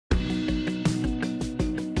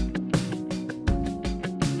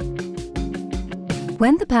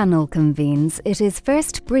When the panel convenes, it is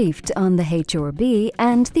first briefed on the HRB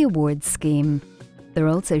and the awards scheme. They're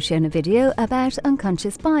also shown a video about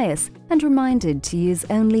unconscious bias and reminded to use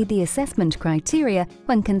only the assessment criteria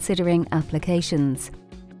when considering applications.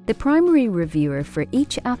 The primary reviewer for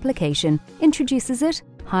each application introduces it,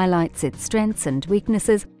 highlights its strengths and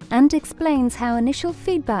weaknesses, and explains how initial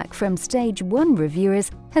feedback from Stage 1 reviewers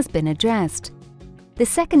has been addressed. The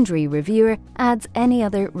secondary reviewer adds any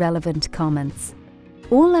other relevant comments.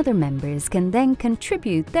 All other members can then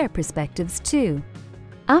contribute their perspectives too.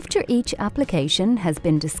 After each application has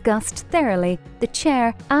been discussed thoroughly, the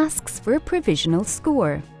chair asks for a provisional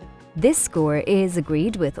score. This score is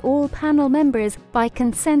agreed with all panel members by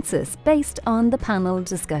consensus based on the panel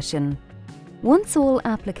discussion. Once all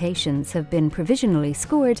applications have been provisionally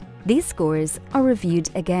scored, these scores are reviewed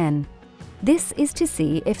again. This is to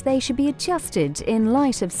see if they should be adjusted in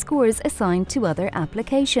light of scores assigned to other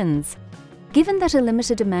applications. Given that a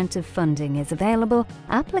limited amount of funding is available,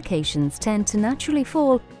 applications tend to naturally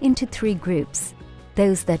fall into three groups: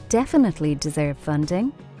 those that definitely deserve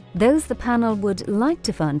funding, those the panel would like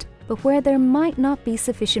to fund but where there might not be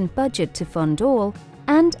sufficient budget to fund all,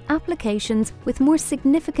 and applications with more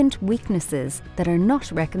significant weaknesses that are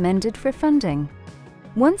not recommended for funding.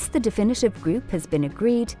 Once the definitive group has been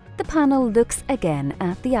agreed, the panel looks again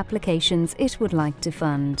at the applications it would like to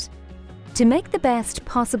fund. To make the best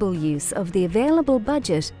possible use of the available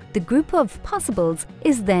budget, the group of possibles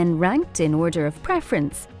is then ranked in order of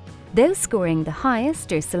preference. Those scoring the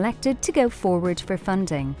highest are selected to go forward for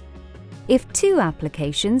funding. If two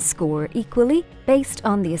applications score equally based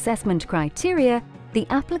on the assessment criteria, the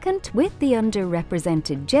applicant with the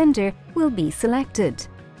underrepresented gender will be selected.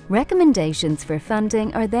 Recommendations for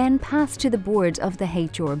funding are then passed to the board of the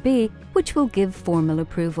HRB, which will give formal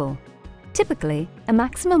approval. Typically, a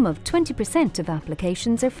maximum of 20% of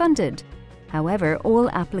applications are funded. However, all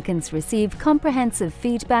applicants receive comprehensive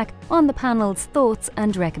feedback on the panel's thoughts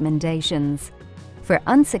and recommendations. For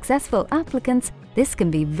unsuccessful applicants, this can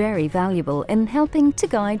be very valuable in helping to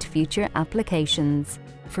guide future applications.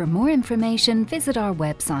 For more information, visit our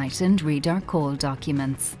website and read our call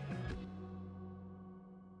documents.